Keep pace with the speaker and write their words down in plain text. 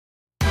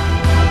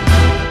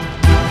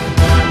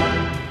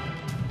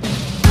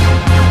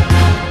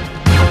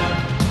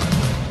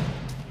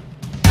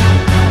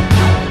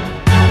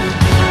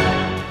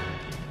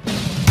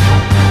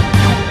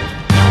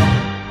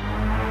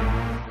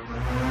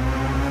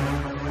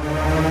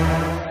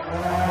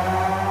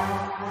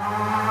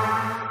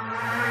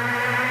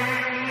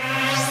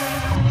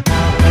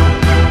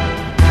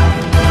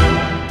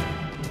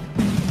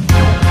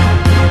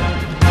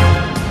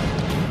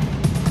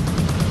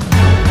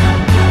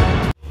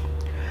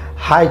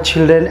Hi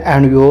children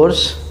and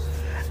viewers,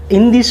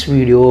 in this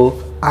video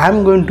I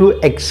am going to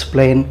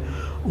explain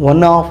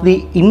one of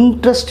the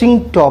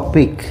interesting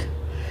topic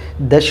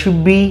that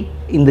should be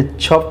in the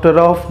chapter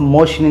of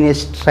motion in a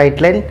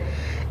straight line.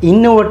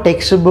 In our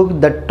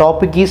textbook the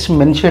topic is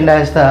mentioned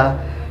as the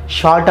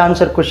short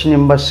answer question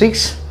number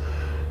 6.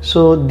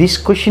 So this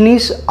question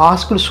is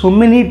asked so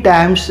many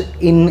times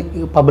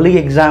in public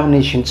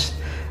examinations.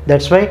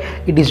 That's why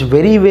it is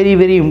very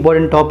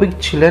important topic.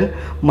 Children,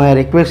 my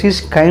request is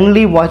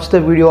kindly watch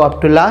the video up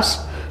to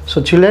last.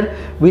 So children,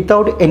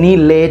 without any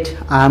late,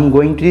 I am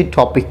going to the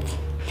topic.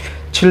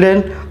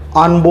 Children,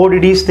 on board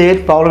it is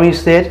there, problem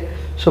is there.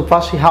 So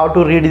first you have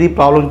to read the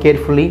problem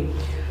carefully.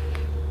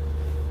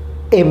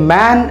 A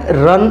man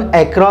runs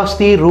across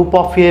the roof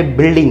of a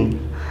building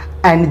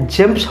and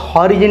jumps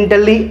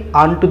horizontally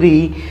onto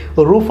the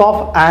roof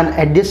of an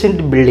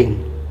adjacent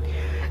building.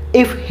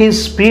 If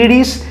his speed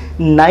is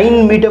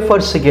 9 meters per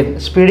second,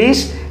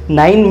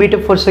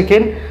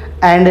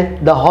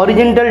 and the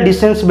horizontal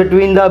distance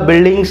between the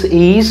buildings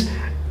is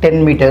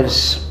 10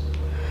 meters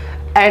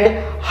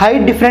and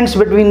height difference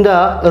between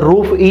the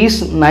roof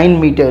is 9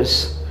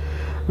 meters,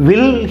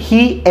 will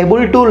he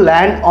able to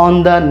land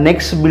on the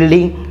next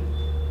building?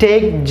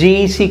 Take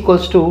g is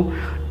equals to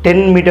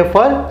 10 meters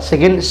per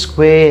second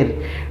square.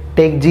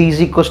 Take g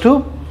is equals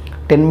to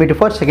 10 meters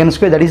per second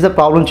square. That is the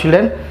problem,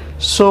 children.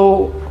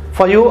 So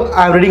for you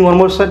I am reading one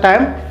more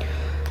time.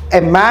 A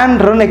man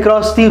runs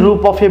across the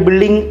roof of a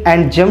building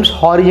and jumps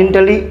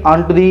horizontally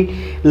onto the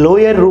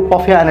lower roof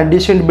of an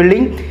adjacent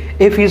building.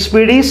 If his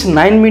speed is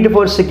 9 meters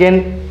per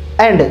second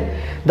and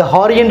the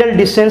horizontal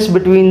distance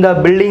between the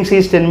buildings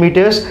is 10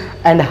 meters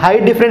and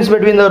height difference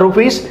between the roof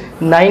is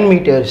 9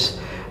 meters,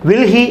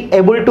 will he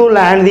able to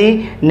land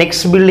the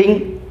next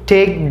building?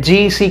 Take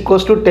g is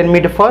equals to 10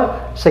 meters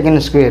per second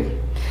square.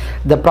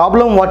 The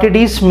problem what it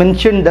is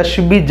mentioned, that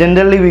should be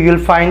generally we will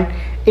find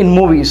in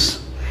movies.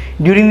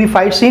 During the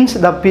fight scenes,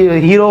 the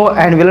hero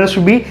and villain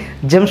should be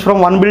jumps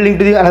from one building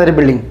to the another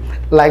building,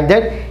 like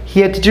that.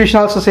 Here situation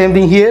also same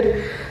thing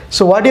here.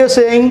 So what you are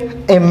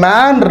saying, a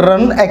man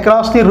run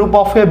across the roof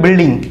of a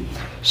building.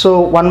 So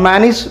one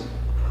man is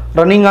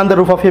running on the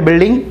roof of a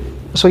building.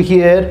 So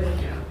here,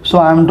 so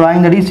I am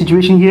drawing the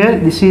situation here.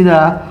 This is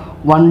the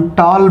one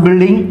tall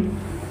building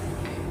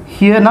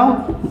here.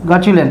 Now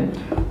got you then.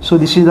 So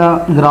this is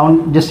the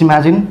ground, just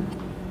imagine.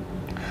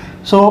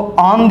 So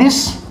on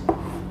this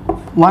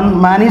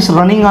one man is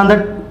running on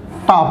the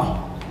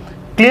top,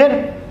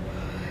 clear,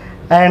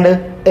 and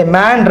a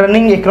man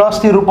running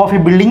across the roof of a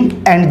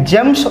building and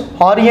jumps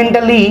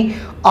horizontally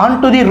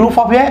onto the roof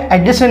of a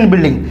adjacent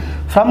building.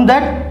 From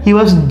that he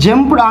was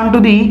jumped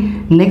onto the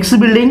next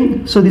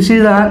building. So this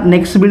is the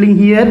next building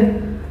here.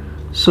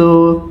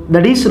 So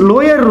that is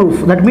lower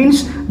roof. That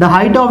means the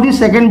height of the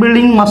second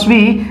building must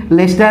be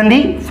less than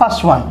the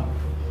first one,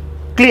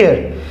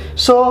 clear.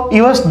 So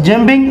he was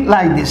jumping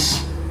like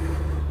this,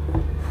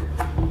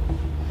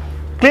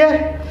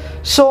 clear.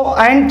 So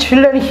and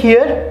children,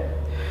 here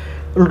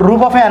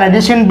roof of an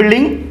adjacent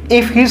building,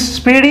 if his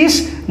speed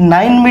is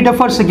 9 meters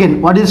per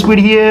second, what is speed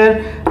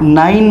here?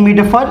 9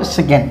 meters per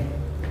second,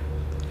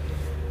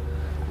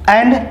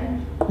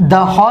 and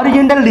the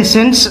horizontal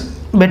distance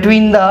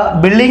between the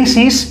buildings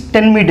is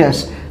 10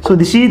 meters. So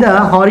this is the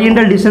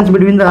horizontal distance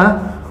between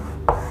the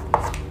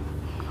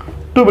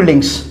two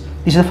buildings.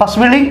 This is the first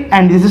building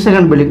and this is the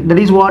second building. That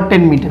is what?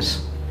 10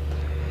 meters.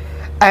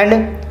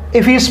 And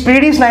if his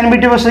speed is 9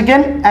 meters per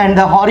second and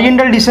the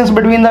horizontal distance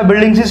between the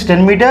buildings is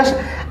 10 meters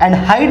and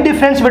height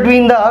difference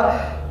between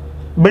the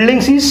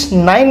buildings is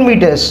 9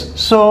 meters.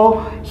 So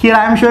here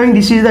I am showing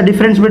this is the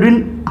difference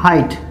between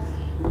height.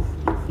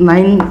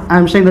 9, I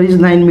am saying that is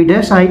 9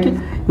 meters height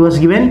it was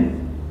given.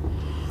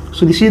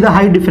 So this is the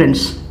height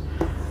difference.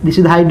 This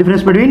is the height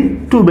difference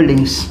between two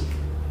buildings.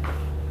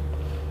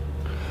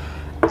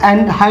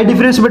 And height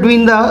difference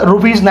between the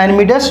roof is 9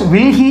 meters.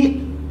 Will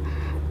he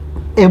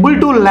able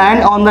to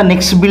land on the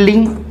next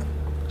building?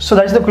 So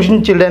that is the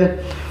question, children.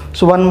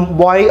 So one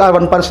boy or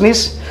one person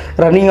is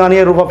running on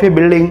a roof of a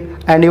building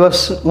and he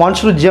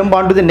wants to jump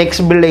onto the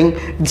next building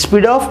with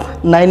speed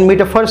of 9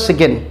 meters per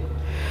second.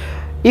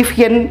 If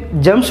he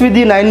jumps with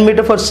the 9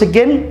 meters per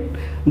second,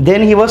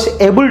 then he was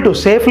able to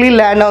safely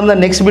land on the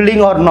next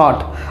building or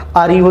not,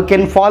 or he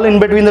can fall in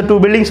between the two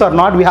buildings or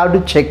not, we have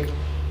to check.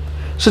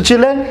 So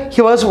children,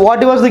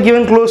 what was the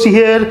given close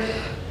here?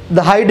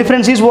 The height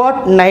difference is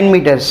what? 9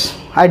 meters.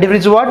 Height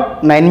difference is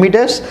what? 9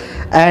 meters,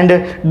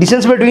 and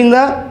distance between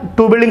the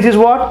two buildings is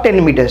what?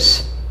 10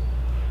 meters.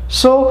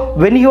 So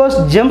when he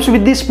jumps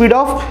with the speed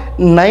of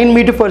 9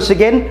 meters per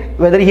second,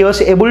 whether he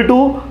was able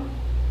to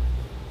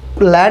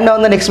land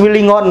on the next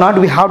building or not,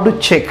 we have to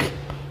check.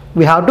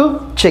 We have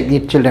to check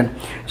it, children.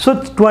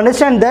 So to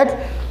understand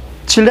that,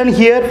 children,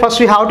 here first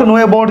we have to know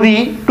about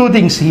the two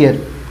things here.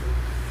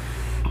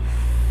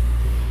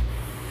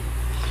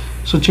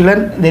 So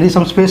children, there is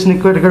some space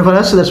required for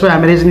us, so that's why I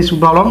am raising this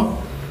problem.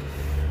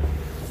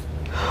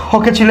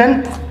 Okay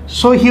children,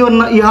 so here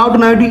you have to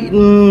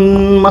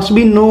know must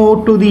be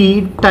know to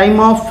the time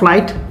of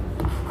flight.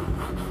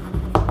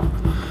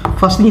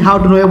 first thing you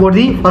have to know about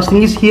the first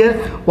thing is here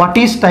what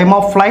is time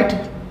of flight,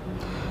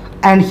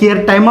 and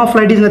here time of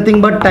flight is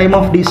nothing but time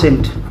of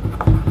descent.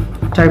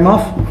 Time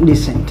of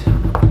descent.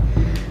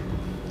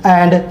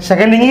 And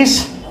second thing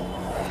is,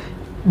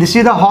 this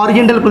is the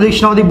horizontal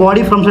projection of the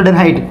body from certain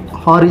height.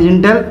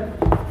 Horizontal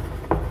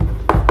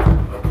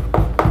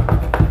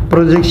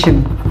projection.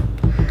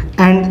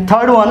 And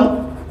third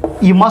one,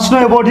 you must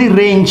know about the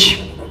range.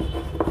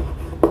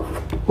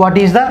 What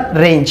is the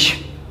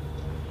range?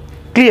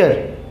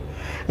 Clear?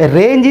 A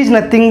range is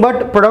nothing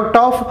but product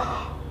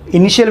of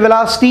initial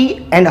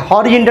velocity and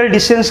horizontal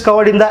distance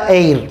covered in the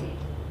air.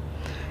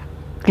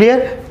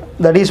 Clear?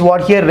 That is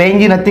what here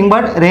range is nothing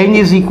but, range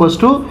is equals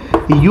to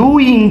u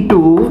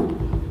into,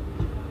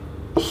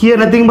 here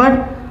nothing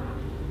but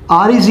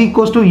r is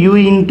equals to u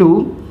into,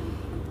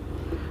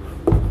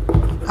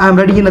 I am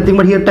writing nothing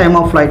but here time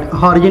of flight,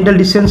 horizontal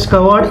distance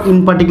covered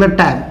in particular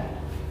time.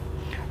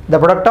 The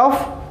product of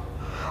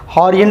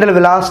horizontal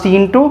velocity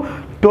into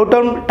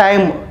total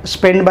time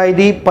spent by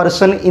the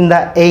person in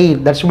the air,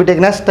 that should be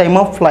taken as time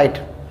of flight.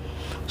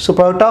 So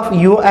product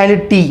of u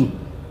and t,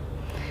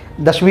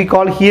 that should be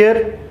called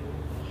here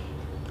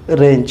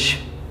range.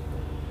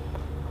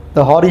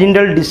 The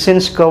horizontal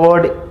distance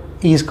covered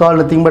is called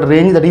nothing but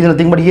range, that is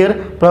nothing but here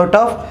product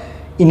of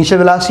initial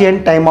velocity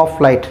and time of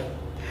flight.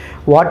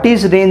 What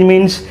is range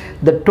means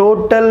the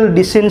total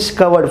distance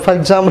covered. For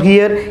example,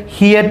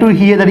 here to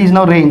here, that is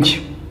now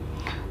range.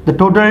 The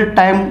total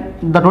time,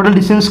 the total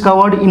distance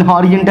covered in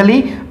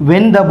horizontally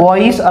when the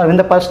boy is or when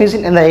the person is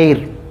in the air.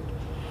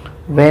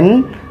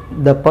 When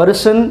the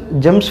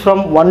person jumps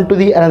from one to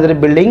the another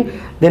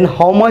building, then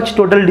how much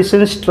total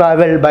distance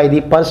traveled by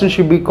the person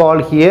should be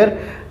called here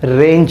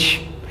range.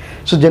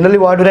 So generally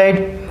what we write,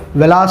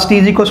 velocity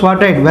is equals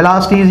what, right?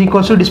 Velocity is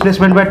equals to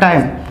displacement by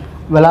time.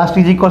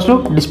 Velocity is equals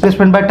to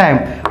displacement by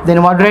time.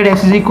 Then what we write,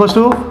 s is equals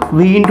to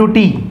v into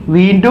t.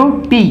 V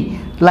into t.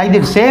 Like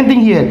that, same thing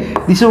here.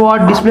 This is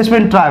what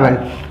displacement travel.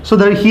 So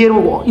that here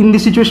in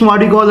this situation what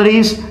we call that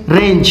is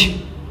range.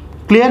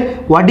 Clear?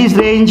 What is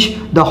range?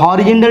 The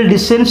horizontal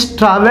distance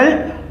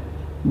traveled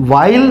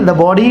while the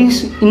body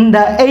is in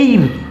the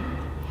air.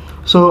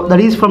 So that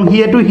is from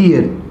here to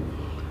here.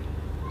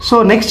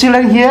 So next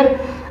children here,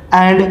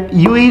 and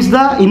u is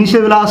the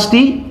initial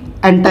velocity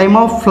and time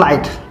of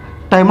flight.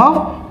 Time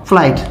of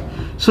flight.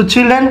 So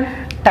children,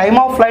 time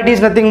of flight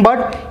is nothing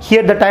but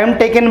here the time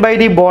taken by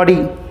the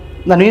body,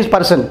 the means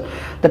person,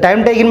 the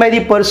time taken by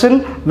the person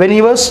when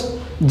he was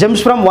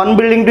jumps from one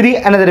building to the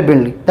another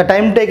building, the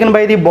time taken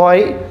by the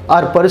boy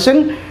or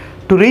person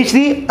to reach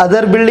the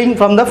other building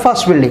from the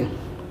first building,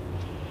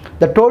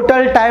 the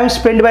total time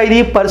spent by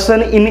the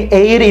person in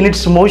air in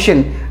its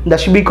motion, that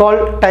should be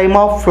called time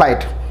of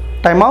flight.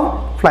 Time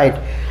of flight.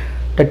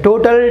 The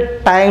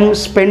total time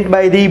spent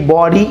by the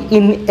body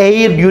in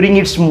air during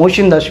its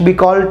motion, that should be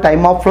called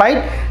time of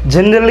flight.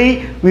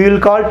 Generally we will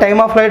call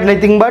time of flight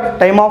nothing but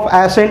time of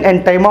ascent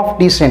and time of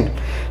descent.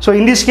 So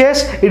in this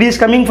case it is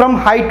coming from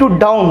high to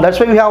down,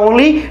 that's why we have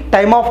only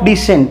time of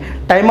descent.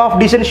 Time of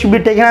descent should be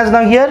taken as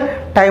now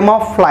here time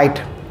of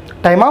flight.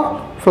 Time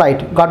of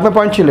flight. Got my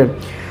point children?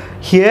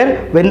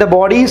 Here when the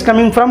body is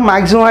coming from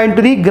maximum height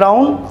to the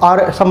ground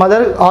or some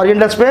other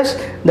horizontal space,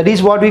 that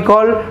is what we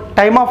call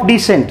time of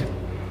descent.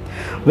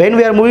 When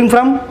we are moving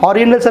from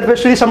horizontal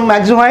surface to some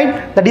maximum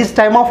height, that is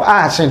time of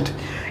ascent.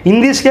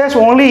 In this case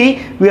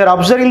only we are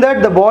observing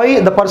that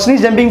the person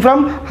is jumping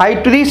from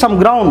height to the some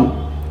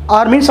ground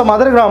or means some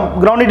other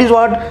ground, it is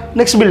what,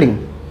 next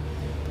building.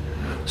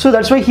 So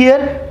that's why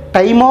here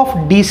time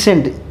of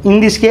descent, in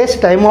this case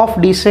time of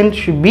descent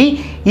should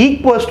be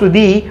equals to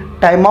the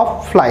time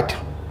of flight.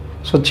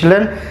 So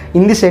children,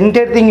 in this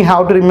entire thing you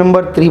have to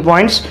remember 3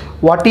 points.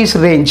 What is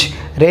range?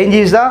 Range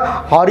is the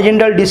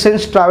horizontal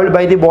distance traveled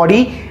by the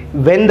body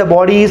when the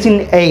body is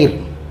in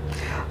air.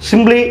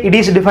 Simply it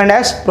is defined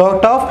as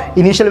product of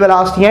initial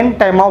velocity and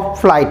time of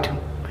flight.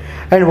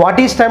 And what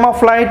is time of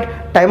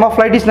flight? Time of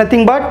flight is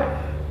nothing but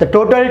the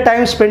total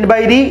time spent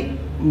by the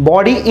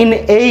body in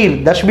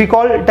air, that should be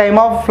called time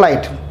of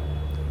flight.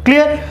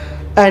 Clear?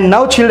 And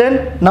now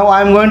children, now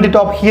I am going to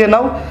stop here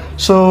now.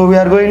 So we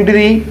are going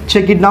to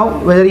check it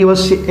now whether he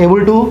was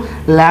able to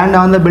land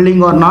on the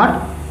building or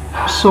not.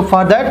 So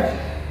for that,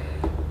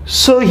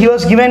 so he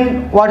was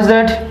given, what is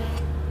that?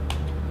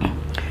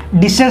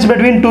 Distance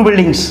between two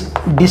buildings.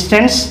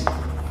 Distance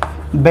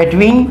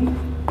between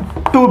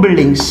two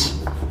buildings.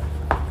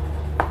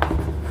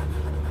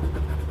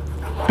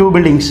 Two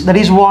buildings. That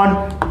is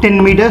what,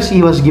 10 meters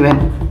he was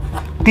given.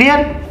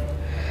 Clear?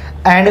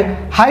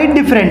 And height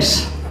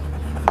difference.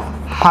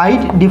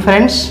 Height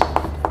difference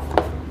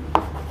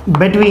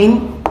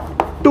between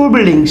two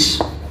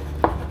buildings.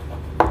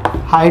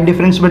 Height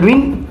difference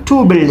between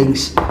two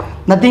buildings.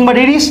 Nothing but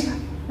it is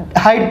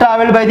height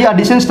traveled by the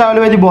distance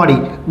traveled by the body.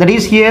 That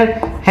is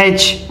here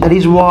h. That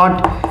is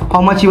what,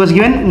 how much he was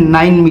given?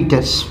 9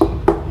 meters.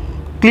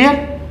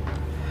 Clear?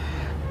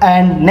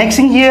 And next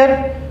thing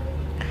here,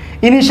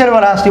 initial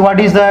velocity. What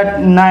is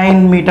that?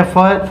 9 meter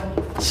per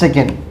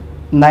second.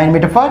 9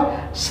 meter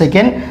per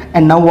second.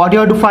 And now what you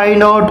have to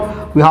find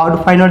out? We have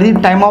to find out the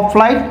time of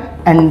flight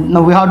and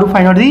now we have to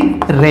find out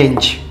the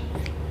range.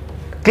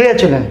 Clear,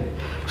 children?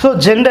 So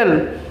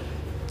general,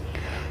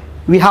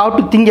 we have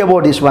to think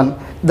about this one.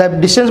 The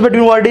distance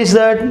between what is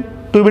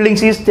that two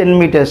buildings is 10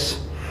 meters.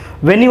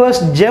 When he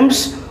was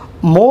jumps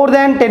more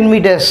than 10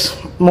 meters,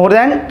 or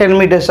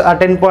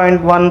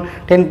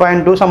 10.1,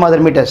 10.2, some other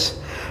meters.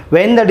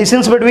 When the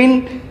distance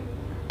between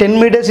 10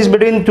 meters is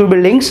between two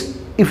buildings,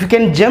 if you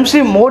can jump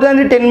more than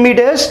the 10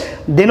 meters,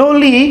 then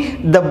only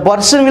the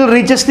person will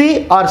reaches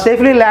the or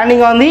safely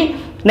landing on the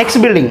next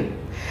building.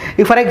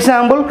 If for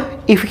example,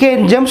 if he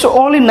can jumps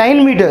only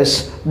 9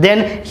 meters,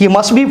 then he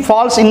must be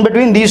falls in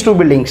between these two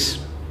buildings.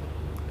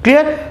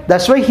 Clear?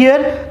 That's why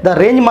here the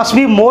range must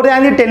be more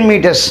than the 10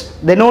 meters.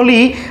 Then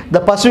only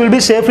the person will be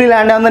safely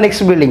landed on the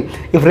next building.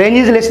 If range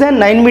is less than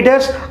 9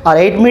 meters or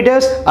 8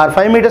 meters or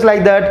 5 meters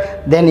like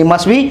that, then he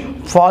must be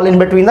fall in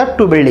between the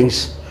two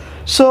buildings.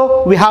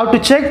 So we have to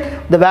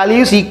check the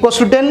value is equals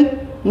to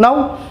 10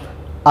 now,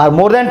 or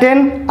more than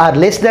 10 or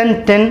less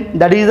than 10.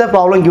 That is the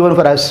problem given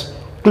for us.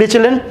 Clear,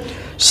 children?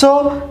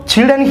 So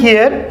children,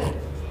 here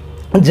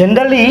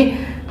generally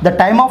the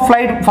time of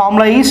flight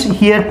formula is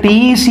here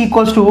T is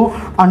equals to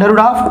under root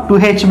of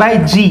 2h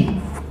by g.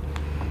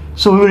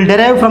 So we will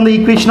derive from the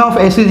equation of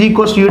s is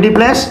equals to ut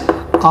plus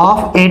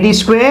of at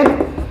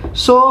square.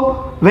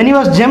 So when he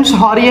was jumps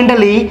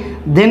horizontally,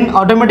 then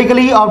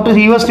automatically after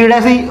he was treated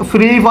as a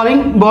freely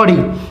falling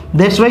body.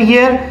 That's why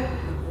here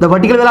the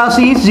vertical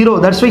velocity is 0.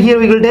 That's why here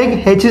we will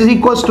take h is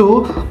equals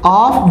to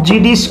of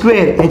gt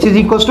square. H is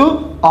equals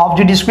to of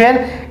gt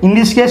square. In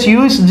this case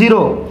u is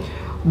 0.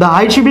 The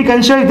height should be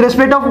considered with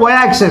respect of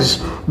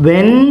y-axis.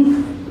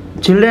 When,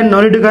 children,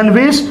 no need to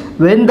confuse,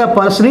 when the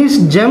person is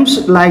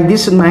jumps like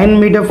this 9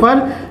 meters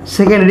per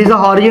second, it is a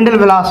horizontal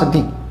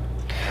velocity.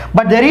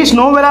 But there is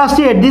no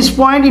velocity at this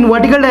point in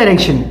vertical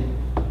direction.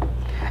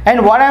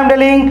 And what I am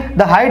telling,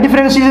 the height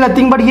difference is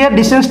nothing but here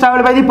distance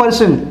traveled by the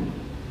person.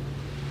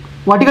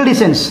 Vertical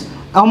distance,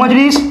 how much it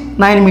is?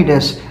 9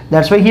 meters.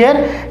 That's why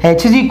here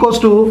h is equals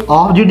to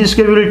of gt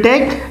square we will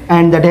take,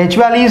 and that h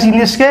value is in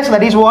this case,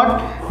 that is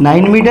what,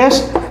 9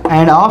 meters,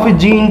 and of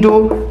g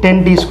into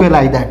 10 t square,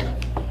 like that.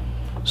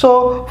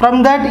 So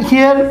from that,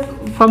 here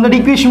from that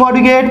equation what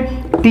we get,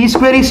 t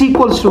square is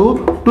equals to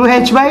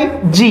 2h by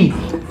g,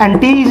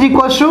 and t is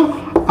equals to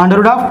under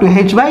root of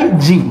 2h by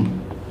g.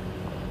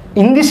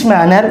 In this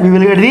manner we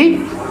will get the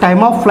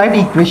time of flight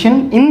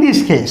equation in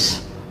this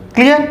case.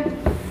 Clear?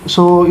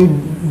 So you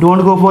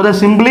don't go for the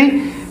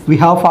simply, we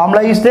have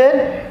formula is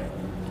there,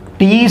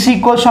 t is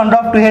equals to under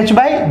of 2h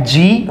by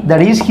g,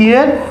 that is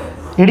here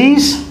it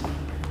is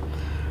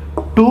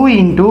 2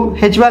 into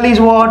h value is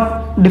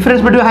what,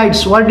 difference between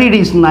heights, what it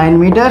is, 9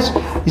 meters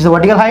is the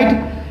vertical height,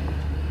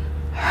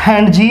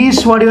 and g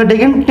is what you are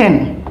taken,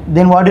 10.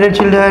 Then what is it,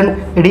 children,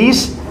 it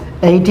is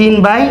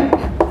 18 by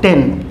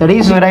 10, that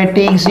is write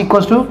t is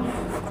equals to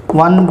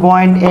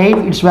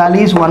 1.8, its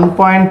value is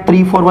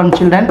 1.341,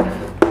 children,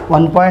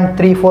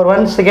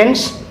 1.341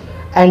 seconds.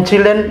 And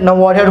children, now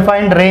what you have to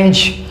find,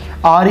 range,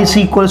 r is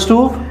equals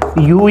to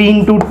u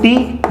into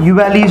t, u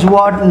value is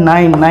what,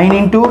 9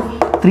 into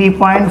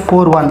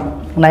 3.41,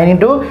 9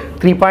 into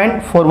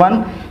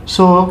 3.41,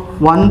 so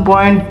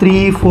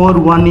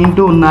 1.341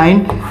 into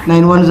 9,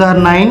 9 ones are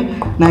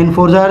 9, 9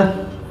 fours are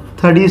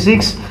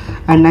 36,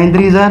 and 9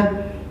 threes are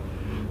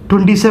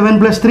 27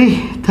 plus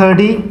 3,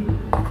 30,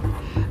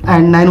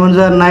 and 9 ones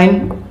are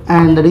 9,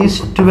 and that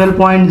is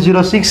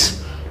 12.06.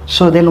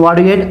 So then what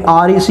do you get,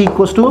 r is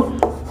equals to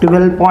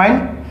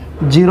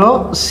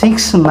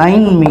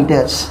 12.069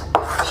 meters.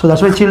 So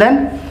that's why,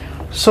 children,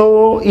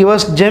 so he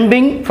was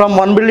jumping from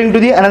one building to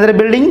the another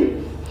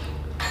building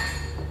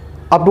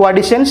up to what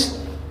distance,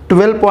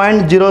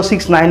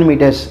 12.069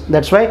 meters.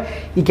 That's why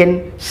he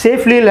can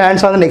safely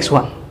lands on the next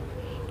one.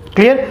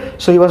 Clear?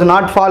 So he was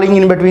not falling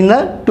in between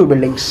the two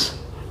buildings.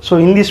 So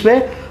in this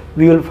way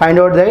we will find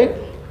out the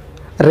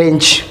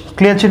range.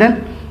 Clear,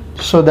 children?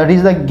 So that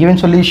is the given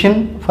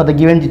solution for the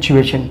given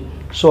situation.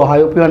 So I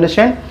hope you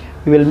understand.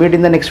 We will meet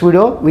in the next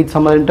video with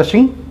some other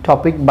interesting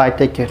topic. Bye,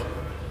 take care.